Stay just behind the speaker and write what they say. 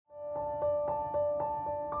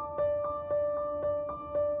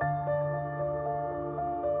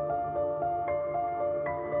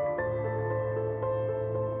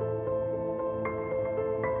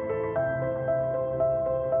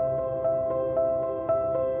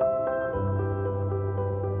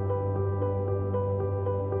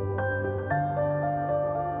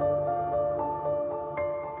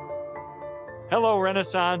Hello,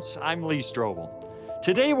 Renaissance. I'm Lee Strobel.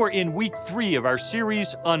 Today we're in week 3 of our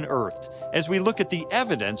series, Unearthed, as we look at the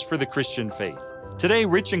evidence for the Christian faith. Today,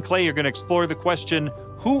 Rich and Clay are going to explore the question,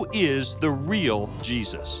 who is the real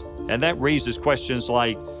Jesus? And that raises questions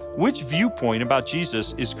like, which viewpoint about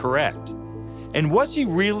Jesus is correct? And was he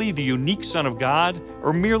really the unique Son of God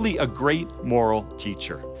or merely a great moral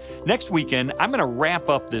teacher? Next weekend, I'm going to wrap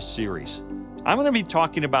up this series. I'm going to be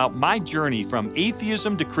talking about my journey from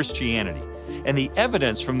atheism to Christianity and the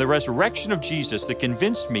evidence from the resurrection of Jesus that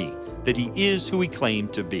convinced me that he is who he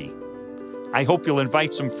claimed to be. I hope you'll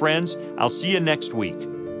invite some friends. I'll see you next week.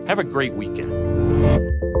 Have a great weekend.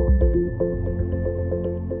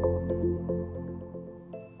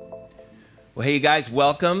 Well, hey, you guys,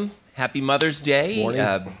 welcome. Happy Mother's Day.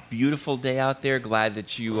 Morning. Beautiful day out there. Glad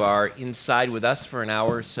that you are inside with us for an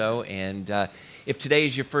hour or so. And if today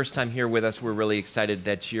is your first time here with us, we're really excited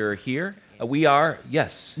that you're here. We are,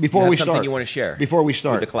 yes. Before you have we something start, you want to share before we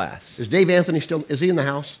start with the class. Is Dave Anthony still? Is he in the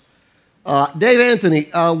house? Dave Anthony,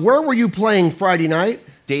 where were you playing Friday night?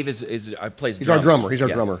 Dave plays drums. He's our drummer. He's our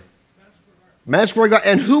drummer. Madison Square Garden.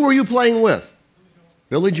 And who were you playing with?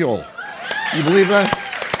 Billy Joel. You believe that?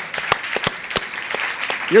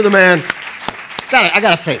 You're the man. I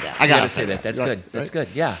gotta say that. I gotta say that. That's Right? good. That's good.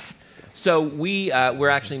 Yeah. So we're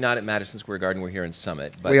actually not at Madison Square Garden. We're here in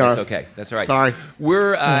Summit, but We are. that's okay. That's all right. Sorry.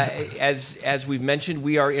 We're as we've mentioned,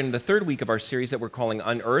 we are in the third week of our series that we're calling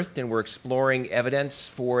Unearthed, and we're exploring evidence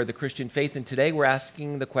for the Christian faith. And today we're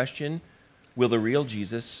asking the question: will the real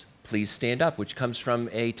Jesus please stand up? Which comes from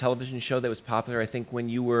a television show that was popular, I think, when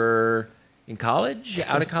you were in college,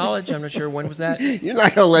 out of college. I'm not sure when was that. You're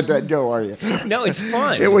not gonna let that go, are you? No, it's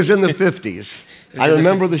fun. It was in the 50s. I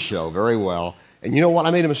remember the show very well. And you know what? I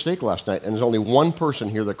made a mistake last night, and there's only one person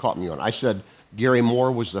here that caught me on. I said Gary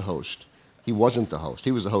Moore was the host. He wasn't the host.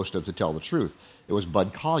 He was the host of To Tell the Truth. It was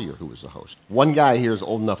Bud Collyer who was the host. One guy here is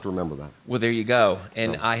old enough to remember that. Well, there you go.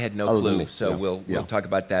 And I had no Other than clue, me. so Yeah. we'll talk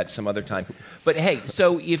about that some other time. But hey,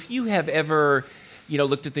 so if you have ever,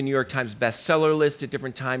 looked at the New York Times bestseller list at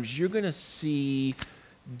different times, you're going to see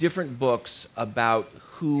different books about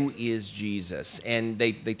who is Jesus. And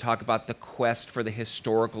they talk about the quest for the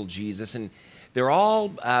historical Jesus. And they're all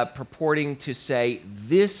purporting to say,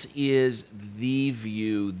 this is the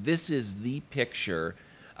view, this is the picture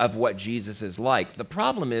of what Jesus is like. The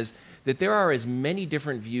problem is that there are as many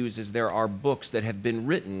different views as there are books that have been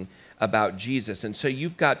written about Jesus. And so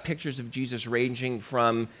you've got pictures of Jesus ranging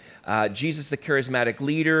from Jesus the charismatic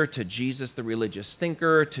leader, to Jesus the religious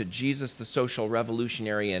thinker, to Jesus the social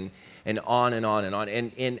revolutionary, and on and on and on.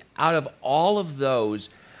 And out of all of those,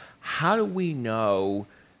 how do we know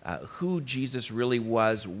who Jesus really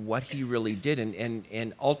was, what he really did,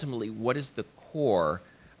 and ultimately, what is the core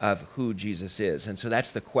of who Jesus is? And so that's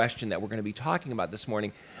the question that we're going to be talking about this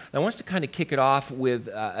morning. And I want us to kind of kick it off with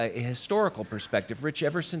a historical perspective. Rich,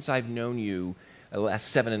 ever since I've known you, the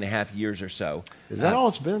last 7.5 years or so. Is that all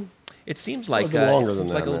it's been? It seems like a little a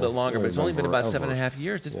little bit longer, but it's only been about Over. 7.5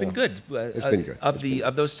 years. It's Yeah. been good. It's been good.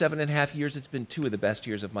 Of those 7.5 years, it's been 2 of the best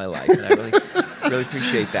years of my life, and I really, really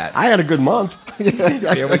appreciate that. I had a good month.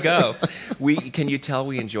 There we go. Can you tell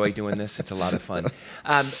we enjoy doing this? It's a lot of fun.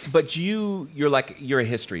 But you're a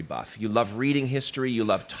history buff. You love reading history. You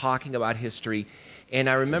love talking about history. And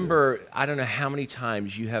I remember, I don't know how many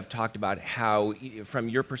times you have talked about how, from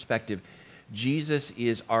your perspective, Jesus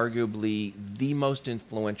is arguably the most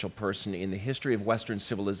influential person in the history of Western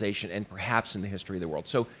civilization and perhaps in the history of the world.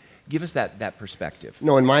 So give us that perspective.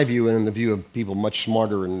 No, in my view, and in the view of people much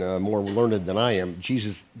smarter and more learned than I am,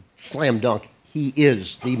 Jesus, slam dunk, he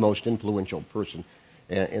is the most influential person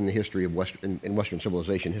in the history of Western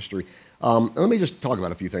civilization history. Let me just talk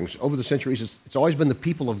about a few things. Over the centuries, it's always been the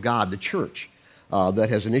people of God, the church, that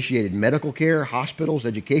has initiated medical care, hospitals,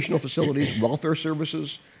 educational facilities, welfare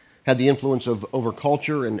services, had the influence over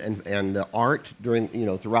culture and art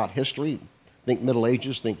throughout history. Think Middle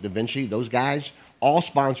Ages, think Da Vinci, those guys, all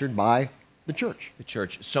sponsored by the church. The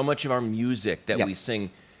church. So much of our music that we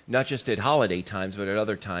sing, not just at holiday times, but at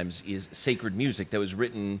other times, is sacred music that was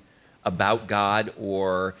written about God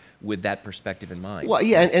or with that perspective in mind. Well,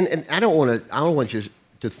 yeah, and I don't want you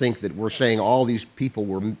to think that we're saying all these people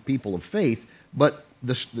were people of faith, but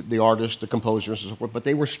the artists, the composers, and so forth, but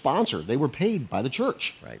they were sponsored. They were paid by the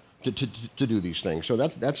church to do these things. So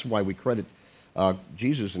that's why we credit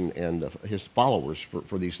Jesus and his followers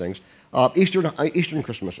for these things. Eastern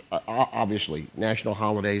Christmas, obviously, national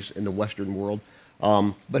holidays in the Western world.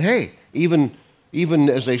 But hey, even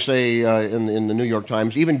as they say in the New York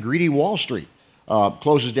Times, even greedy Wall Street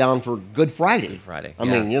closes down for Good Friday. Good Friday. I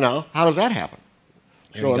mean, how does that happen?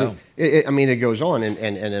 There you go. It goes on, and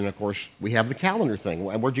then of course we have the calendar thing.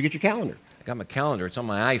 Where'd you get your calendar? I got my calendar. It's on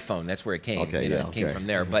my iPhone. That's where it came. Okay, It came from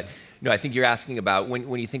there. But no, I think you're asking about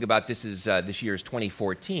when you think about this year's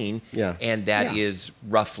 2014, and that is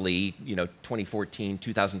roughly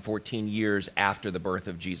 2014 years after the birth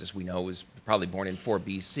of Jesus. We know it was probably born in 4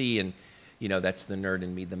 BC, and that's the nerd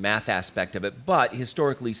in me, the math aspect of it. But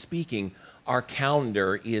historically speaking, our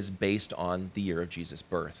calendar is based on the year of Jesus'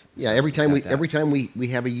 birth. Yeah, So every time we we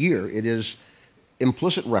have a year, it is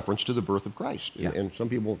implicit reference to the birth of Christ. Yeah. And some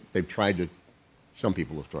people have tried to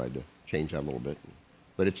change that a little bit,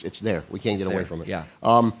 but it's there. We can't get away from it. Yeah.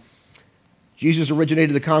 Jesus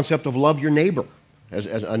originated the concept of love your neighbor. As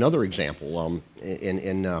another example,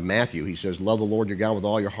 in Matthew, he says, "Love the Lord your God with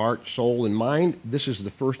all your heart, soul, and mind. This is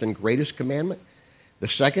the first and greatest commandment. The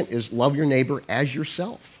second is love your neighbor as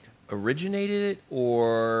yourself." Originated it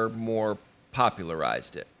or more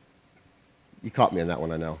popularized it? You caught me on that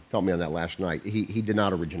one, I know. Caught me on that last night. He did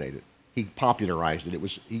not originate it. He popularized it. It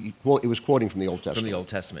was quoting from the Old Testament. From the Old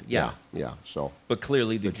Testament, yeah. Yeah, so. But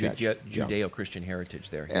clearly the Good catch. Judeo-Christian heritage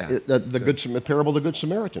there. The parable of the Good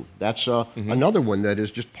Samaritan. That's another one that is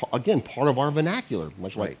just, again, part of our vernacular,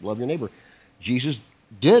 much like love your neighbor. Jesus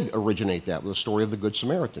did originate that with the story of the Good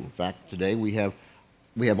Samaritan. In fact, today we have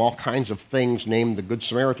all kinds of things named the Good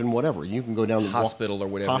Samaritan, whatever. You can go down the hospital or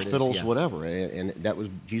whatever hospitals, it is, whatever, and that was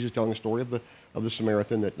Jesus telling the story of the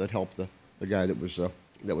Samaritan that helped the guy that was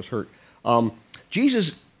hurt.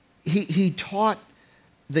 Jesus, he taught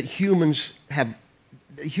that human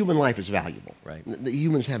life is valuable. Right. That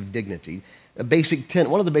humans have dignity.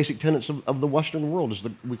 One of the basic tenets of the Western world is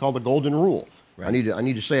we call the Golden Rule. Right. I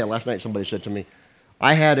need to say it. Last night somebody said to me,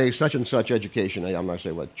 "I had a such and such education." I'm not going to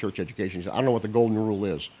say what church education. He said, "I don't know what the Golden Rule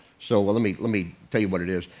is." So let me tell you what it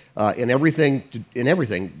is. In everything,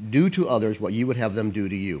 do to others what you would have them do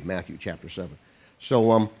to you. Matthew chapter 7.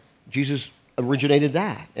 So Jesus originated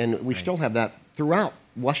that, and we still have that throughout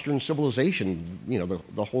Western civilization.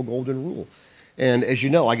 The whole Golden Rule. And as you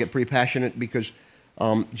know, I get pretty passionate because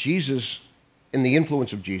Jesus, and the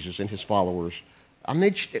influence of Jesus and his followers,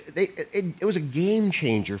 it was a game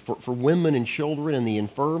changer for women and children and the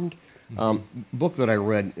infirmed. Book that I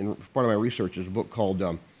read in part of my research is a book called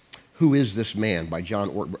 "Who Is This Man" by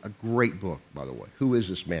John Ortberg. A great book, by the way. Who is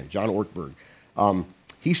this man? John Ortberg.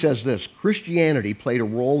 He says this: Christianity played a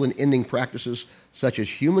role in ending practices such as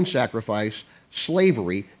human sacrifice,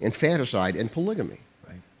 slavery, infanticide, and polygamy.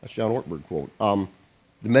 Right. That's John Ortberg quote.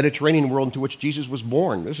 The Mediterranean world into which Jesus was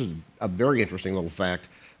born. This is a very interesting little fact,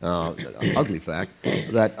 an ugly fact,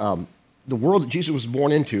 that the world that Jesus was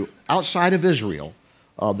born into, outside of Israel,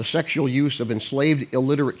 the sexual use of enslaved,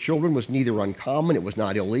 illiterate children was neither uncommon, it was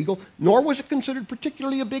not illegal, nor was it considered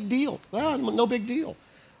particularly a big deal. No big deal.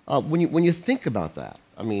 When you think about that,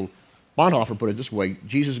 I mean, Bonhoeffer put it this way: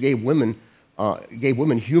 Jesus gave women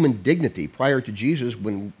human dignity. Prior to Jesus,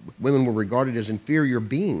 when women were regarded as inferior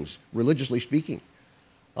beings, religiously speaking.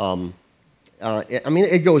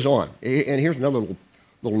 It goes on. And here's another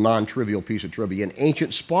little non-trivial piece of trivia. In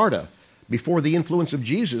ancient Sparta, before the influence of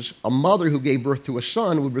Jesus, a mother who gave birth to a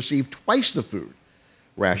son would receive twice the food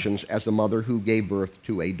rations as the mother who gave birth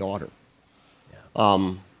to a daughter.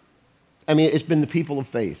 Yeah. It's been the people of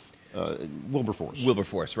faith. Wilberforce.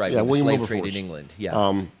 Wilberforce, right. Yeah, William slave Wilberforce. trade in England.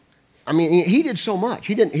 Yeah. He did so much.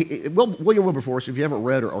 William Wilberforce, if you haven't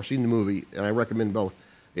read or seen the movie, and I recommend both,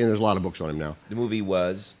 and there's a lot of books on him now. The movie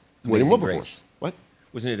was William Amazing Wilberforce. Grace. What?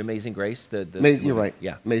 Wasn't it Amazing Grace? You're right.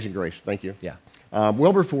 Yeah. Amazing Grace. Thank you. Yeah.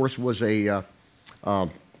 Wilberforce was in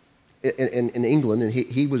England, and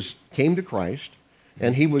he came to Christ,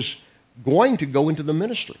 and he was going to go into the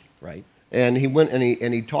ministry. Right. And he went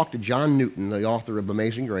and he talked to John Newton, the author of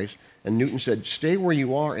Amazing Grace, and Newton said, "Stay where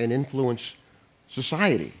you are and influence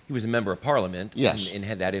society." He was a member of Parliament. Yes. And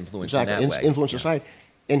had that influence Exactly. in that way. Influence society.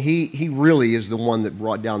 And he really is the one that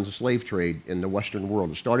brought down the slave trade in the Western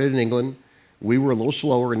world. It started in England. We were a little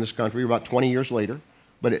slower in this country, about 20 years later.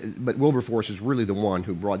 But Wilberforce is really the one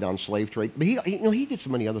who brought down slave trade. But he did so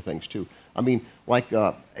many other things too. The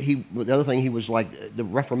other thing, he was like the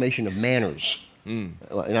reformation of manners. And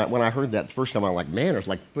when I heard that the first time, I was like, manners,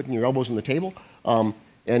 like putting your elbows on the table. And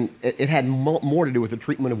it had more to do with the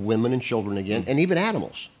treatment of women and children again, and even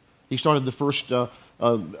animals. He started the first, what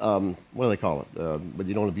do they call it? But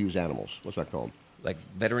you don't abuse animals. What's that called? Like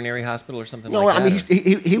veterinary hospital or something No, like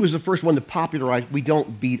that? he was the first one to popularize, we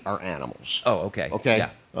don't beat our animals. Oh, okay. Okay? Yeah.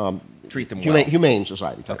 Treat them well. Humane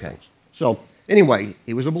society type Okay. things. So anyway,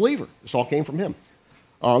 he was a believer. This all came from him.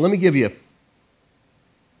 Let me give you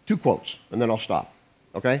 2 quotes, and then I'll stop.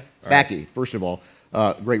 Okay? Backy, first of all,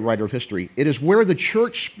 great writer of history. It is where the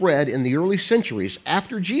church spread in the early centuries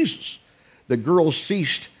after Jesus that girls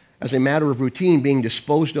ceased, as a matter of routine, being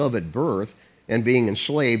disposed of at birth and being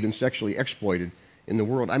enslaved and sexually exploited in the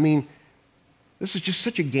world. I mean, this is just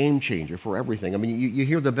such a game changer for everything. I mean, you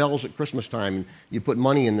hear the bells at Christmas time, and you put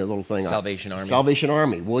money in the little thing. Salvation Army. Salvation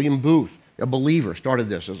Army. William Booth, a believer, started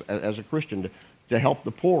this as a Christian to help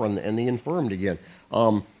the poor and the infirmed again.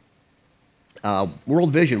 World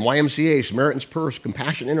Vision, YMCA, Samaritan's Purse,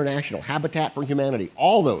 Compassion International, Habitat for Humanity,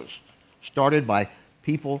 all those started by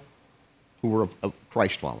people who were of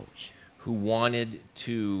Christ followers. Who wanted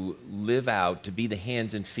to live out, to be the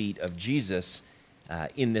hands and feet of Jesus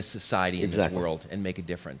in this society, in this world, and make a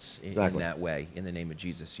difference in that way, in the name of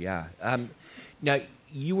Jesus. Yeah. Now,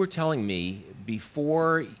 you were telling me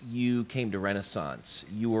before you came to Renaissance,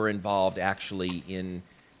 you were involved actually in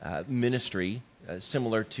ministry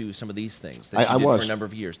similar to some of these things that you did for a number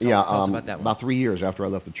of years. Tell us about that one. About 3 years after I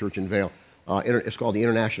left the church in Vail. It's called the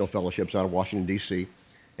International Fellowships out of Washington, D.C.,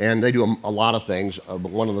 and they do a lot of things. But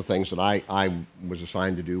one of the things that I was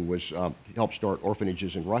assigned to do was help start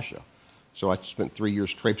orphanages in Russia. So I spent 3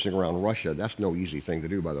 years traipsing around Russia. That's no easy thing to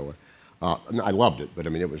do, by the way. I loved it, but I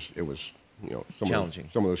mean, it was challenging.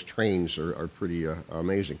 Some of those trains are pretty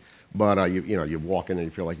amazing. But you walk in and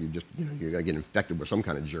you feel like you're gonna get infected with some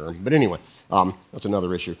kind of germ. But anyway, that's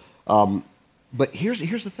another issue. But here's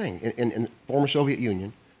the thing: in former Soviet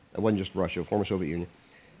Union, it wasn't just Russia, former Soviet Union,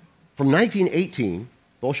 from 1918,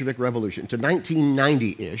 Bolshevik Revolution, to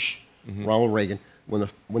 1990-ish, Ronald Reagan,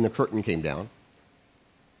 when the curtain came down.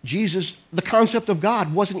 Jesus, the concept of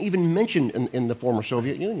God wasn't even mentioned in the former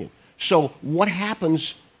Soviet Union. So what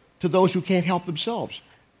happens to those who can't help themselves?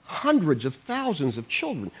 Hundreds of thousands of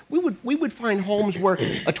children. We would find homes where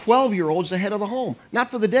a 12-year-old's the head of the home, not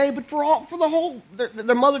for the day, but for the whole.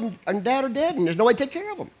 Their mother and dad are dead, and there's no way to take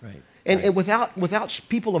care of them. Right. And without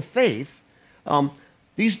people of faith,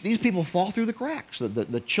 these people fall through the cracks.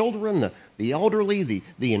 The children, the elderly,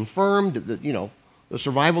 the infirmed, the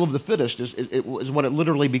survival of the fittest is what it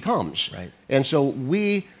literally becomes. Right. And so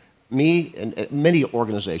me and many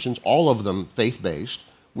organizations, all of them faith-based,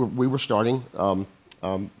 we were starting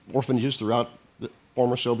orphanages throughout the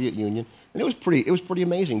former Soviet Union, and it was pretty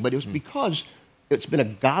amazing. But it was because it's been a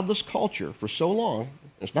godless culture for so long.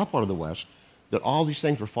 It's not part of the West that all these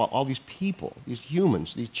things all these people, these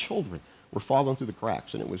humans, these children were falling through the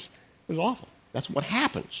cracks, and it was awful. That's what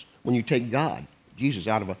happens when you take God, Jesus,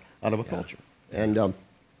 out of a culture. And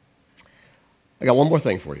I got one more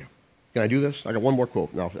thing for you. Can I do this? I got one more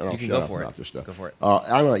quote, and I'll shut up about this stuff. Go for it.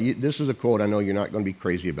 I don't know. This is a quote I know you're not going to be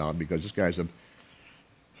crazy about, because this guy's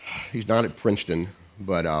he's not at Princeton,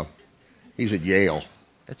 but he's at Yale.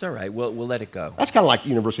 That's all right. We'll let it go. That's kind of like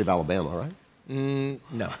University of Alabama, right?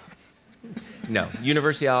 No. No.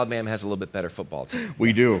 University of Alabama has a little bit better football team.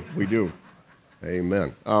 We do.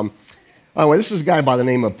 Amen. Anyway, this is a guy by the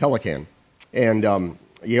name of Pelikan, and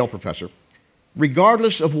Yale professor.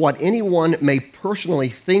 Regardless of what anyone may personally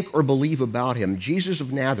think or believe about him, Jesus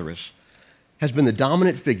of Nazareth has been the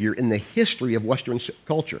dominant figure in the history of Western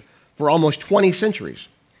culture for almost 20 centuries.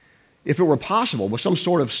 If it were possible, with some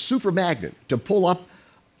sort of super magnet, to pull up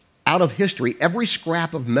out of history every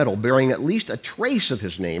scrap of metal bearing at least a trace of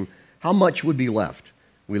his name, how much would be left?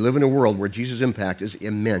 We live in a world where Jesus' impact is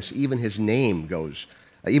immense. Even if his name goes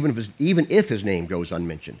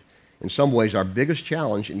unmentioned. In some ways, our biggest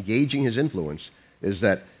challenge in gauging his influence is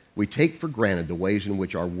that we take for granted the ways in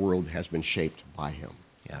which our world has been shaped by him.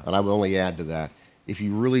 Yeah. And I will only add to that, if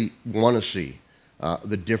you really want to see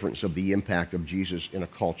the difference of the impact of Jesus in a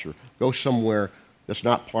culture, go somewhere that's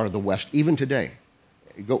not part of the West, even today.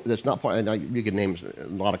 That's not part. And you can name a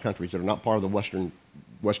lot of countries that are not part of the Western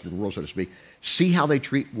world, so to speak. See how they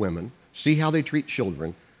treat women. See how they treat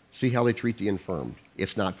children. See how they treat the infirmed.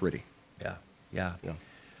 It's not pretty. Yeah.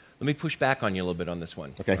 Let me push back on you a little bit on this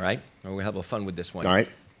one. Okay. All right? We're going to have a little fun with this one. All right.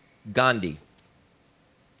 Gandhi,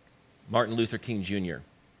 Martin Luther King Jr.,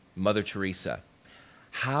 Mother Teresa.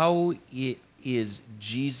 How is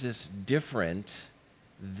Jesus different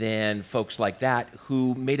than folks like that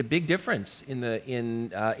who made a big difference in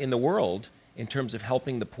the world in terms of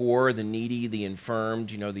helping the poor, the needy, the infirmed,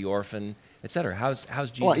 the orphan, etc.? How's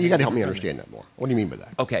Jesus? Well, you got to help me understand that more. What do you mean by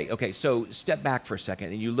that? Okay. So step back for a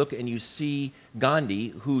second, and you look and you see Gandhi,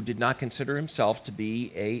 who did not consider himself to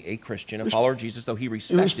be a Christian, a follower of Jesus, though he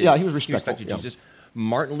respected. He was respectful. He respected Jesus.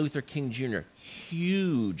 Martin Luther King Jr.,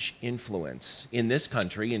 huge influence in this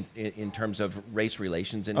country in terms of race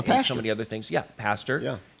relations and so many other things. Yeah,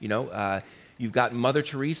 pastor. Yeah. You've got Mother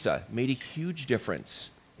Teresa, made a huge difference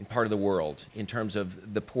in part of the world in terms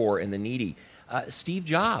of the poor and the needy. Steve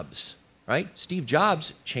Jobs. Right? Steve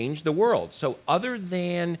Jobs changed the world. So other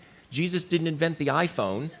than Jesus didn't invent the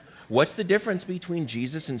iPhone, what's the difference between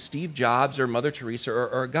Jesus and Steve Jobs or Mother Teresa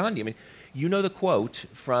or Gandhi? I mean, You know the quote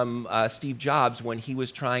from Steve Jobs when he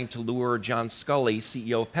was trying to lure John Scully,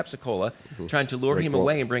 CEO of Pepsi-Cola, trying to lure Great him quote.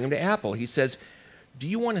 away and bring him to Apple. He says, do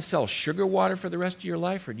you want to sell sugar water for the rest of your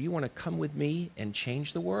life, or do you want to come with me and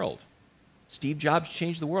change the world? Steve Jobs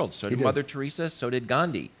changed the world. So did did. Mother Teresa. So did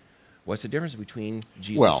Gandhi. What's the difference between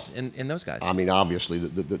Jesus and those guys? I mean, obviously,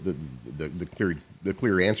 the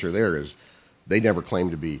clear answer there is they never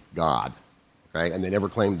claimed to be God, right? And they never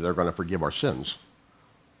claimed they're going to forgive our sins.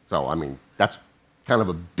 So, I mean, that's kind of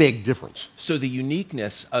a big difference. So the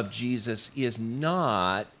uniqueness of Jesus is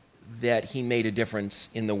not that he made a difference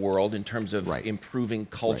in the world in terms of Right. improving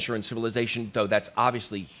culture Right. and civilization, though that's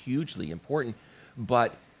obviously hugely important.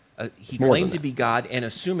 But he more claimed than to be God, and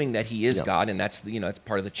assuming that he is Yeah. God, and that's that's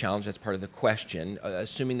part of the challenge, that's part of the question.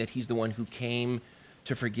 Assuming that he's the one who came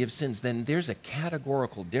to forgive sins, then there's a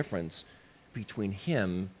categorical difference between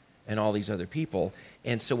him and all these other people.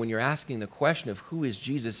 And so when you're asking the question of who is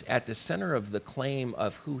Jesus, at the center of the claim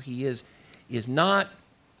of who he is not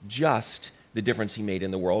just the difference he made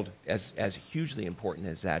in the world, as hugely important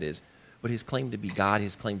as that is, but his claim to be God,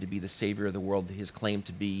 his claim to be the Savior of the world, his claim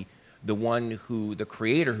to be the one who, the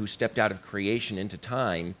Creator who stepped out of creation into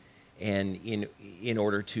time, and in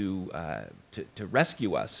order to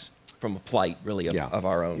rescue us from a plight, really, of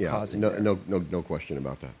our own causing. No question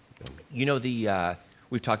about that. You know,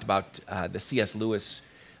 we've talked about the C.S. Lewis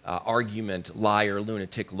argument, liar,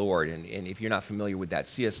 lunatic, Lord. And if you're not familiar with that,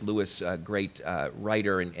 C.S. Lewis, great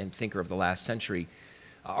writer and thinker of the last century,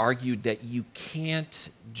 argued that you can't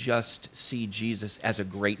just see Jesus as a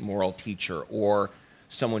great moral teacher or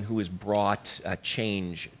someone who has brought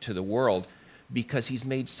change to the world, because he's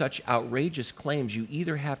made such outrageous claims. You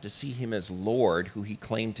either have to see him as Lord, who he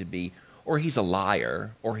claimed to be, or he's a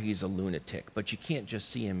liar, or he's a lunatic. But you can't just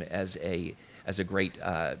see him as a great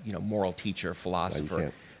moral teacher, philosopher,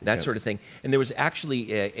 You that can't. sort of thing. And there was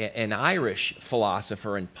actually an Irish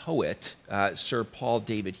philosopher and poet, Sir Paul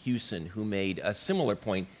David Hewson, who made a similar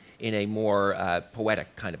point in a more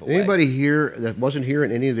poetic kind of a way. Anybody here that wasn't here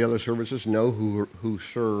in any of the other services know who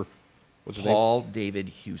Sir, what's his name? Paul David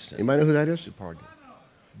Hewson. Anybody know who that is?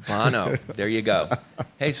 Bono. There you go.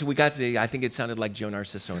 Hey, so we got to, I think it sounded like Joe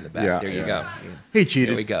Narciso in the back. Yeah, There you yeah. go. He cheated.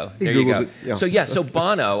 There we go. He There you Googles go. it, yeah. So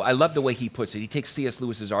Bono, I love the way he puts it. He takes C.S.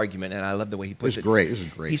 Lewis's argument, and I love the way he puts This it.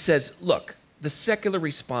 is great. He says, look, the secular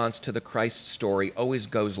response to the Christ story always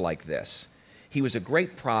goes like this. He was a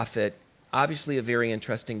great prophet, obviously a very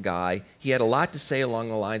interesting guy. He had a lot to say along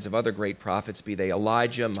the lines of other great prophets, be they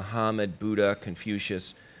Elijah, Muhammad, Buddha,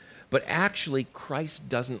 Confucius. But actually, Christ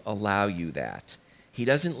doesn't allow you that. He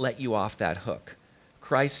doesn't let you off that hook.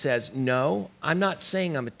 Christ says, no, I'm not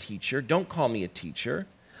saying I'm a teacher. Don't call me a teacher.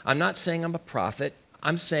 I'm not saying I'm a prophet.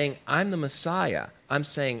 I'm saying I'm the Messiah. I'm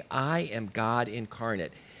saying I am God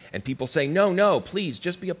incarnate. And people say, no, please,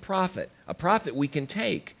 just be a prophet. A prophet we can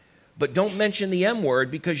take. But don't mention the M word,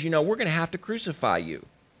 because, we're going to have to crucify you.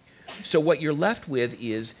 So what you're left with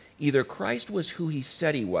is either Christ was who he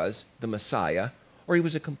said he was, the Messiah, or he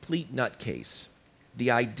was a complete nutcase. The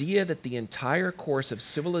idea that the entire course of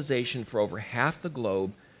civilization for over half the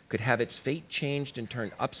globe could have its fate changed and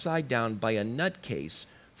turned upside down by a nutcase,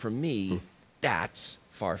 for me, that's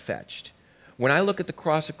far-fetched. When I look at the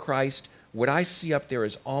cross of Christ, what I see up there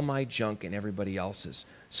is all my junk and everybody else's.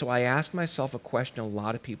 So I ask myself a question a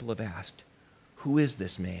lot of people have asked. Who is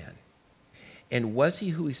this man? And was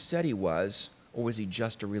he who he said he was, or was he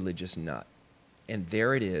just a religious nut? And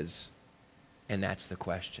there it is, and that's the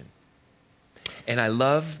question. And I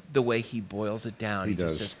love the way he boils it down. He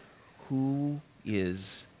just does. says, who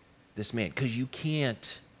is this man? Because you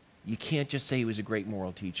can't just say he was a great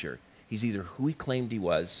moral teacher. He's either who he claimed he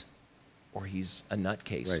was, or he's a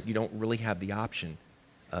nutcase. Right. You don't really have the option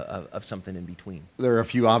of something in between. There are a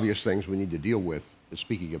few obvious things we need to deal with,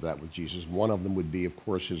 speaking of that with Jesus. One of them would be, of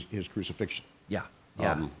course, his crucifixion. Yeah.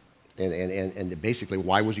 And basically,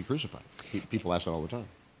 why was he crucified? People ask that all the time.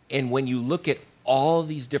 And when you look at all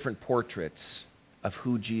these different portraits of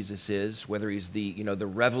who Jesus is, whether he's the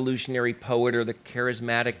revolutionary poet or the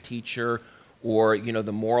charismatic teacher or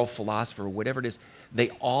the moral philosopher, whatever it is, they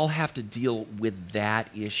all have to deal with that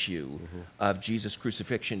issue of Jesus'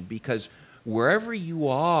 crucifixion, because wherever you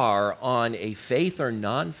are on a faith or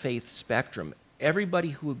non-faith spectrum, everybody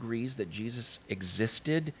who agrees that Jesus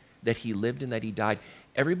existed, that he lived and that he died,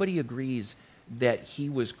 everybody agrees that he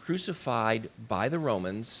was crucified by the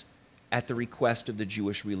Romans at the request of the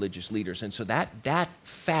Jewish religious leaders. And so that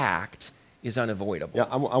fact is unavoidable. Yeah,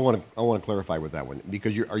 I want to clarify with that one,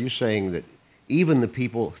 because are you saying that even the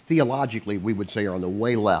people theologically we would say are on the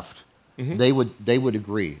way left, they would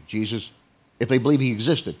agree Jesus If they believe he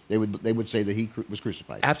existed, they would say that he was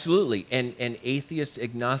crucified. Absolutely. And atheists,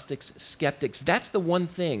 agnostics, skeptics, that's the one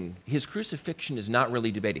thing. His crucifixion is not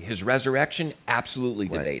really debated. His resurrection, absolutely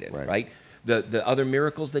debated, right? The other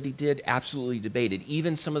miracles that he did, absolutely debated.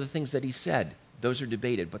 Even some of the things that he said, those are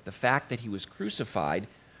debated. But the fact that he was crucified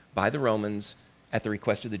by the Romans at the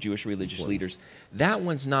request of the Jewish religious leaders, that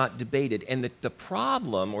one's not debated. And the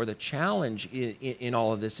problem or the challenge in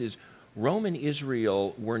all of this is Rome and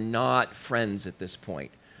Israel were not friends at this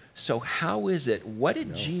point. So how is it, what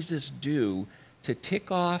did Jesus do to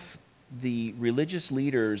tick off the religious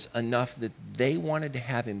leaders enough that they wanted to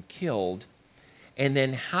have him killed? And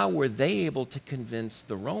then how were they able to convince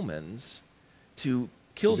the Romans to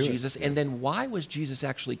kill Jesus? And then why was Jesus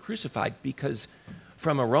actually crucified? Because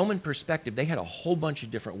from a Roman perspective, they had a whole bunch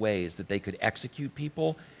of different ways that they could execute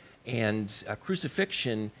people, and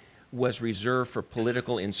crucifixion was reserved for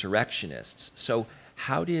political insurrectionists. So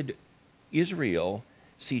how did Israel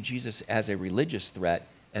see Jesus as a religious threat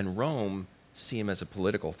and Rome see him as a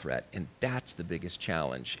political threat? And that's the biggest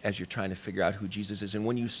challenge as you're trying to figure out who Jesus is. And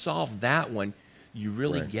when you solve that one, you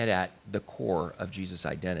really get at the core of Jesus'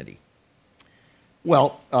 identity.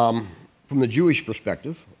 Well, from the Jewish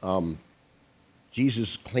perspective,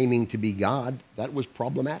 Jesus claiming to be God, that was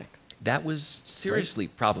problematic. That was seriously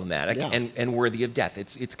problematic and worthy of death.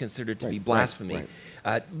 It's considered to be blasphemy.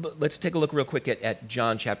 But let's take a look real quick at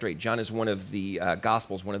John chapter 8. John is one of the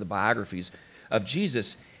Gospels, one of the biographies of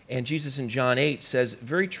Jesus. And Jesus in John 8 says,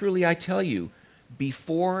 "Very truly I tell you,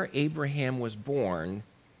 before Abraham was born,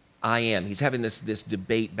 I am." He's having this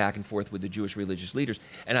debate back and forth with the Jewish religious leaders.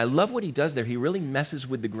 And I love what he does there. He really messes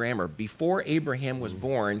with the grammar. Before Abraham was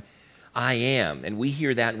born, I am. And we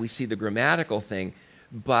hear that and we see the grammatical thing.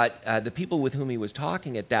 But the people with whom he was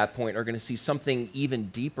talking at that point are going to see something even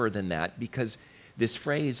deeper than that, because this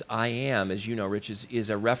phrase, I am, as you know, Rich, is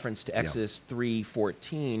a reference to Exodus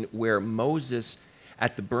 3:14, where Moses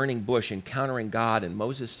at the burning bush encountering God, and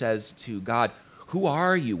Moses says to God, "Who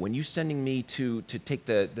are you? When you sending me to take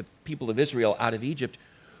the people of Israel out of Egypt,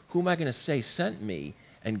 who am I going to say sent me?"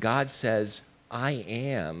 And God says, "I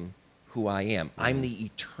am who I am. I'm the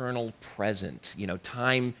eternal present." You know,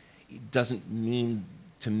 time doesn't mean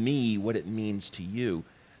to me what it means to you.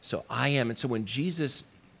 So I am. And so when Jesus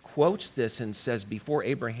quotes this and says, before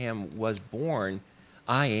Abraham was born,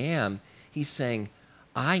 I am, he's saying,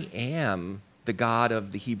 I am the God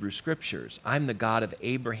of the Hebrew Scriptures. I'm the God of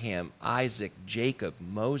Abraham, Isaac, Jacob,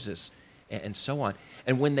 Moses, and so on.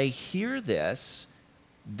 And when they hear this,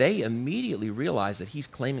 they immediately realize that he's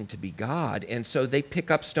claiming to be God. And so they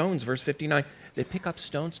pick up stones, verse 59. They pick up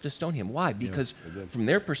stones to stone him. Why? Because from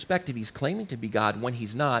their perspective, he's claiming to be God when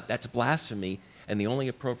he's not. That's blasphemy. And the only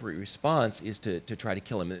appropriate response is to try to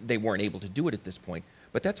kill him. They weren't able to do it at this point.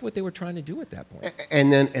 But that's what they were trying to do at that point.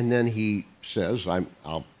 And then he says, I'm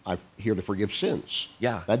here to forgive sins.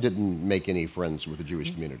 Yeah. That didn't make any friends with the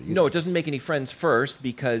Jewish community either. No, it doesn't make any friends first,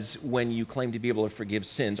 because when you claim to be able to forgive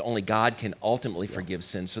sins, only God can ultimately forgive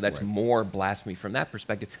sins. So that's more blasphemy from that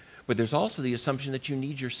perspective. But there's also the assumption that you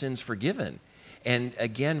need your sins forgiven. And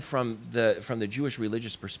again, from the Jewish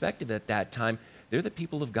religious perspective at that time, they're the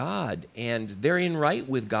people of God, and they're in right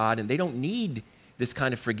with God, and they don't need this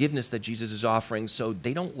kind of forgiveness that Jesus is offering, so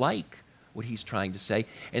they don't like what he's trying to say.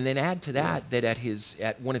 And then add to that that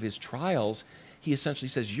at one of his trials, he essentially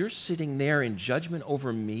says, "You're sitting there in judgment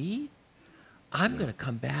over me? I'm going to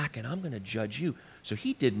come back and I'm going to judge you." So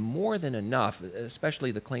he did more than enough,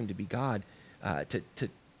 especially the claim to be God, to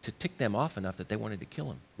tick them off enough that they wanted to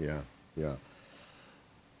kill him. Yeah.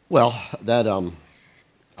 Well, that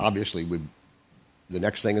obviously the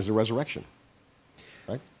next thing is the resurrection,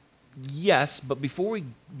 right? Yes, but before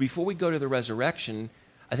we go to the resurrection,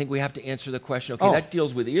 I think we have to answer the question. Okay, that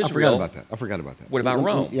deals with Israel. I forgot about that. What about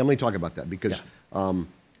Rome? Let me talk about that, because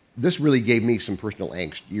this really gave me some personal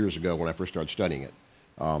angst years ago when I first started studying it,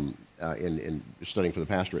 in studying for the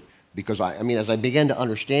pastorate. Because as I began to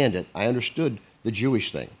understand it, I understood the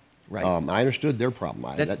Jewish thing. Right. I understood their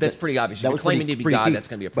problem. That's pretty obvious. If you're claiming to be God, key. That's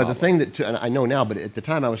going to be a problem. But the thing and I know now, but at the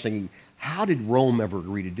time I was thinking, how did Rome ever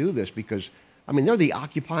agree to do this? Because, they're the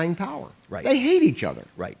occupying power. Right. They hate each other.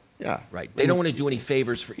 Right. Yeah. Right. They don't want to do any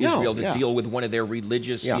favors for Israel to deal with one of their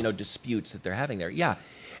religious, disputes that they're having there. Yeah.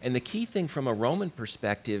 And the key thing from a Roman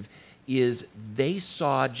perspective is they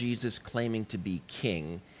saw Jesus claiming to be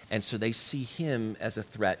king, and so they see him as a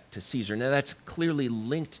threat to Caesar. Now, that's clearly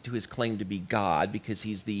linked to his claim to be God, because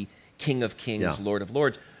he's the King of Kings, Lord of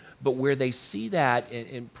Lords. But where they see that,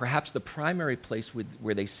 and perhaps the primary place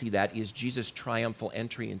where they see that, is Jesus' triumphal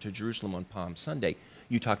entry into Jerusalem on Palm Sunday.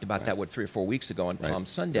 You talked about that, 3 or 4 weeks ago on Palm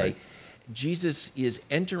Sunday. Jesus is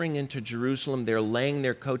entering into Jerusalem. They're laying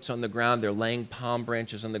their coats on the ground. They're laying palm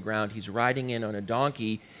branches on the ground. He's riding in on a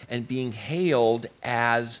donkey and being hailed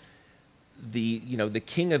as the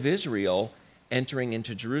king of Israel entering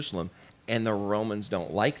into Jerusalem. And the Romans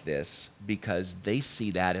don't like this because they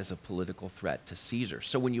see that as a political threat to Caesar.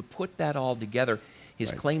 So when you put that all together,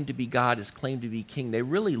 his claim to be God, his claim to be king, they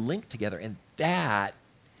really link together. And that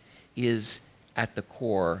is at the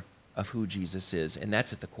core of who Jesus is. And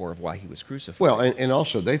that's at the core of why he was crucified. Well, and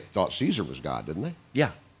also they thought Caesar was God, didn't they?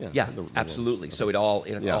 Yeah, Yeah, absolutely. okay. So it all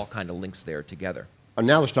kind of links there together. And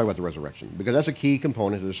now let's talk about the resurrection, because that's a key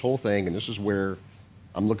component of this whole thing, and this is where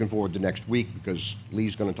I'm looking forward to next week, because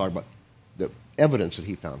Lee's going to talk about the evidence that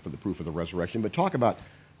he found for the proof of the resurrection, but talk about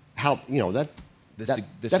how, The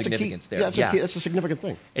significance there. That's a significant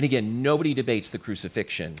thing. And again, nobody debates the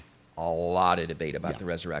crucifixion. A lot of debate about the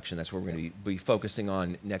resurrection. That's what we're going to be focusing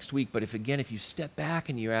on next week. But if you step back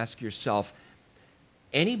and you ask yourself,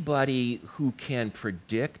 anybody who can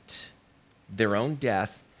predict their own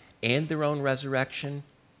death and their own resurrection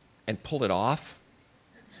and pull it off,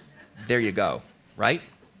 there you go, right?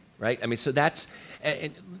 Right? I mean, so that's,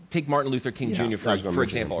 and take Martin Luther King Jr. for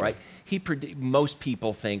example, right? Most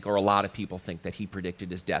people think, or a lot of people think, that he predicted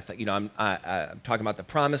his death. I'm talking about the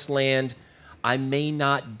promised land. I may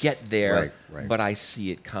not get there, but I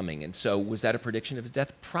see it coming. And so was that a prediction of his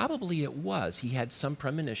death? Probably it was. He had some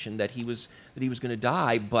premonition that he was going to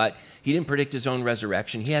die, but he didn't predict his own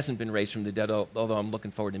resurrection. He hasn't been raised from the dead, although I'm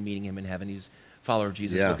looking forward to meeting him in heaven. He's a follower of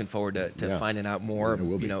Jesus, looking forward to finding out more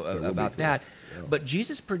about that. Yeah. But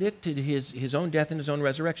Jesus predicted his own death and his own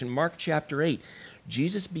resurrection. Mark chapter 8,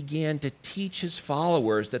 Jesus began to teach his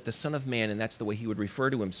followers that the Son of Man, and that's the way he would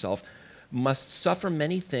refer to himself, must suffer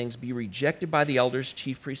many things, be rejected by the elders,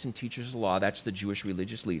 chief priests, and teachers of the law, that's the Jewish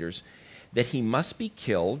religious leaders, that he must be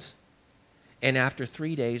killed, and after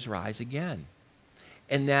 3 days rise again.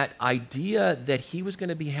 And that idea that he was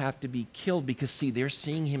going to have to be killed, because, see, they're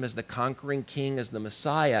seeing him as the conquering king, as the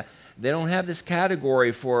Messiah. They don't have this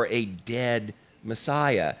category for a dead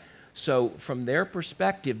Messiah. So from their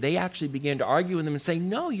perspective, they actually began to argue with him and say,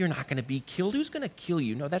 no, you're not going to be killed. Who's going to kill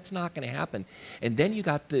you? No, that's not going to happen. And then you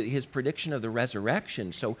got his prediction of the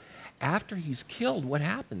resurrection. So after he's killed, what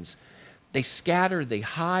happens? They scatter, they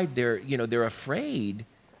hide, they're afraid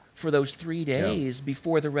for those 3 days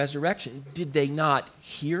before the resurrection. Did they not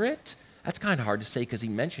hear it? That's kind of hard to say because he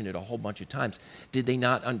mentioned it a whole bunch of times. Did they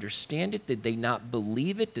not understand it? Did they not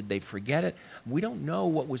believe it? Did they forget it? We don't know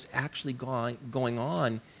what was actually going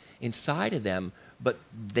on inside of them, but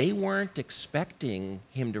they weren't expecting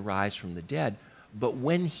him to rise from the dead. But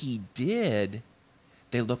when he did,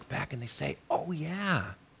 they look back and they say, oh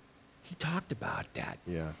yeah, he talked about that.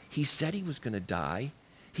 Yeah. He said he was going to die.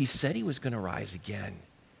 He said he was going to rise again.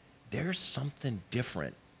 There's something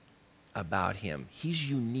different about him.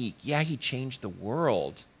 He's unique. Yeah, he changed the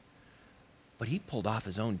world, but he pulled off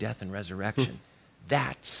his own death and resurrection.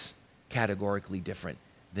 That's categorically different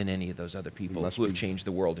than any of those other people who have changed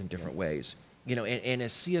the world in different ways. And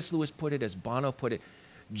as C.S. Lewis put it, as Bono put it,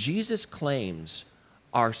 Jesus' claims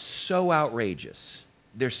are so outrageous.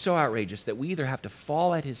 They're so outrageous that we either have to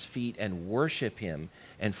fall at his feet and worship him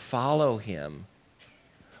and follow him,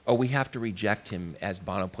 or we have to reject him, as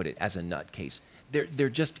Bono put it, as a nutcase. There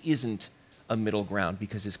just isn't a middle ground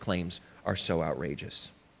because his claims are so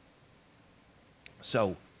outrageous.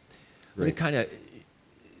 So let me kind of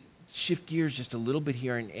shift gears just a little bit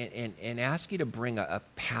here and ask you to bring a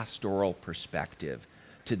pastoral perspective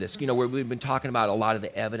to this. Where we've been talking about a lot of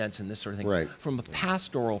the evidence and this sort of thing. Right. From a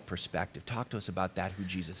pastoral perspective, talk to us about that, who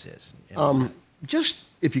Jesus is. Just,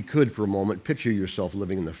 if you could, for a moment, picture yourself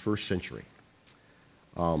living in the first century.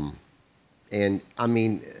 And, I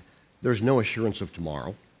mean, there's no assurance of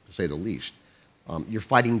tomorrow, to say the least. You're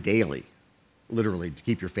fighting daily, literally, to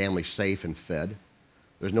keep your family safe and fed.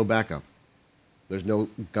 There's no backup. There's no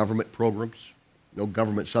government programs, no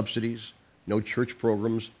government subsidies, no church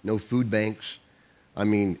programs, no food banks. I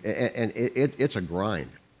mean, and it's a grind.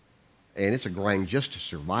 And it's a grind just to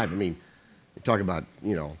survive. I mean, talk about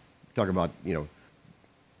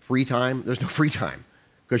free time. There's no free time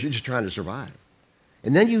because you're just trying to survive.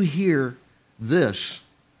 And then you hear this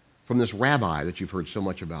from this rabbi that you've heard so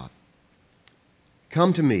much about.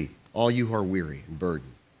 Come to me, all you who are weary and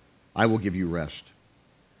burdened. I will give you rest.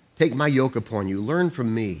 Take my yoke upon you. Learn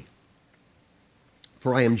from me.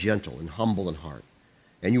 For I am gentle and humble in heart,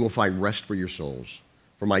 and you will find rest for your souls.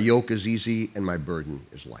 For my yoke is easy and my burden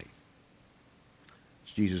is light.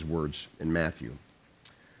 It's Jesus' words in Matthew.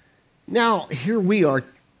 Now, here we are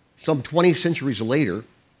some 20 centuries later,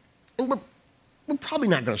 and we're probably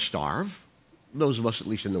not going to starve, those of us at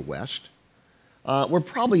least in the West. We're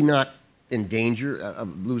probably not in danger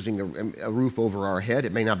of losing a roof over our head.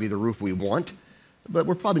 It may not be the roof we want, but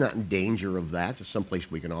we're probably not in danger of that. There's someplace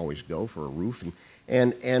we can always go for a roof.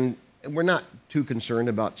 And we're not too concerned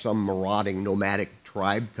about some marauding nomadic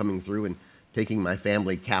tribe coming through and taking my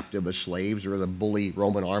family captive as slaves, or the bully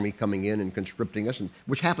Roman army coming in and conscripting us,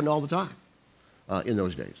 which happened all the time in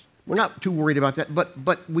those days. We're not too worried about that,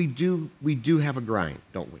 but we do have a grind,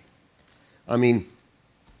 don't we? I mean,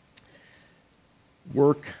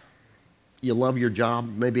 work, you love your job,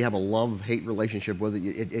 maybe have a love-hate relationship with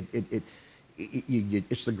it.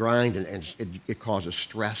 It's the grind, and it causes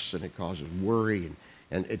stress, and it causes worry,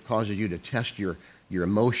 and it causes you to test your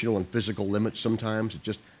emotional and physical limits sometimes.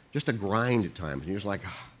 It's just a grind at times. And you're just like,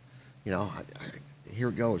 here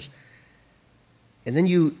it goes. And then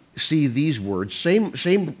you see these words,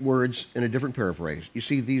 same words in a different paraphrase. You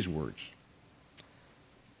see these words.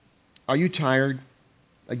 Are you tired?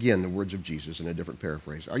 Again, the words of Jesus in a different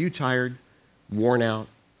paraphrase. Are you tired, worn out,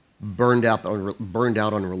 burned out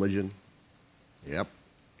on religion? Yep.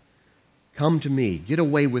 Come to me. Get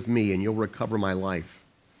away with me, and you'll recover my life.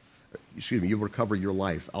 You'll recover your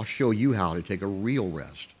life. I'll show you how to take a real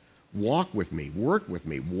rest. Walk with me. Work with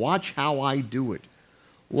me. Watch how I do it.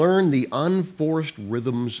 Learn the unforced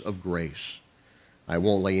rhythms of grace. I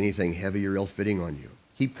won't lay anything heavy or ill-fitting on you.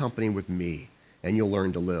 Keep company with me, and you'll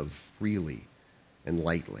learn to live freely and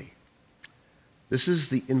lightly. This is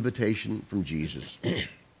the invitation from Jesus.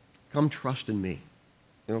 Come trust in me.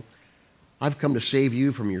 I've come to save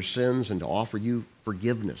you from your sins and to offer you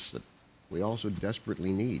forgiveness that we also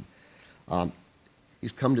desperately need.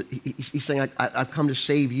 He's saying, I've come to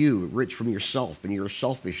save you, rich, from yourself and your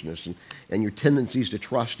selfishness and your tendencies to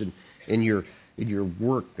trust in your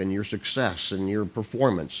work and your success and your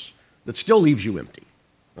performance that still leaves you empty,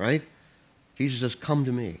 right? Jesus says, come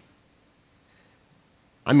to me.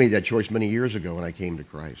 I made that choice many years ago when I came to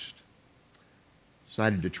Christ.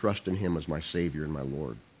 Decided to trust in him as my Savior and my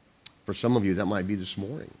Lord. For some of you, that might be this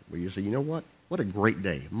morning, where you say, you know what? What a great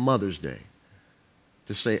day, Mother's Day,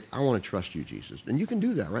 to say, I want to trust you, Jesus. And you can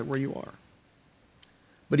do that right where you are.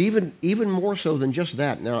 But even more so than just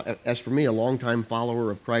that, now, as for me, a longtime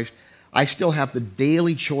follower of Christ, I still have the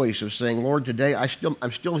daily choice of saying, Lord, today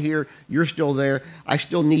I'm still here, you're still there, I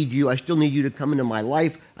still need you, I still need you to come into my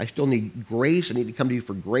life, I still need grace, I need to come to you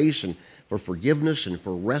for grace and for forgiveness and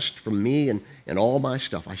for rest from me and all my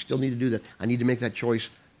stuff. I still need to do that. I need to make that choice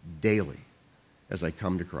daily as I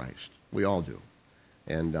come to Christ. We all do.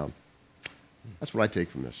 And that's what I take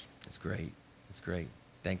from this. That's great. That's great.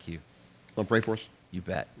 Thank you. Want to pray for us? You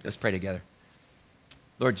bet. Let's pray together.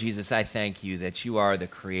 Lord Jesus, I thank you that you are the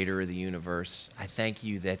creator of the universe. I thank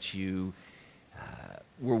you that you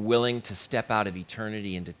were willing to step out of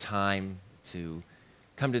eternity into time, to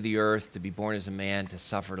come to the earth, to be born as a man, to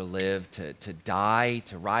suffer, to live, to die,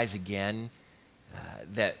 to rise again,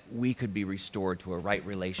 that we could be restored to a right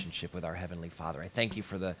relationship with our Heavenly Father. I thank you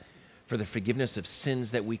for the forgiveness of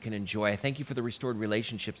sins that we can enjoy. I thank you for the restored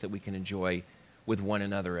relationships that we can enjoy with one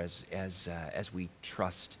another as we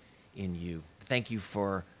trust in you. Thank you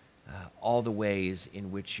for all the ways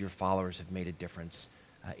in which your followers have made a difference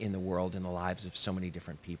in the world, in the lives of so many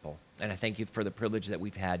different people. And I thank you for the privilege that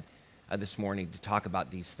we've had this morning to talk about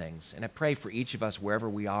these things. And I pray for each of us, wherever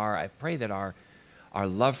we are, I pray that our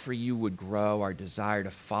love for you would grow, our desire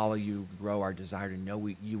to follow you would grow, our desire to know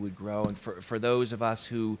you would grow. And for those of us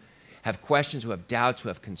who have questions, who have doubts, who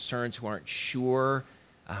have concerns, who aren't sure,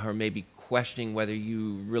 or maybe questioning whether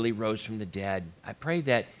you really rose from the dead, I pray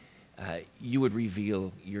that you would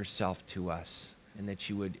reveal yourself to us, and that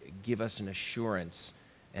you would give us an assurance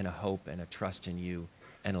and a hope and a trust in you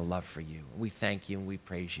and a love for you. We thank you and we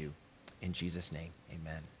praise you. In Jesus' name,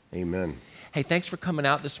 amen. Amen. Hey, thanks for coming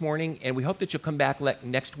out this morning, and we hope that you'll come back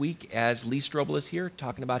next week as Lee Strobel is here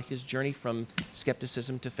talking about his journey from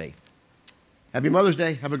skepticism to faith. Happy Mother's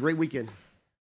Day. Have a great weekend.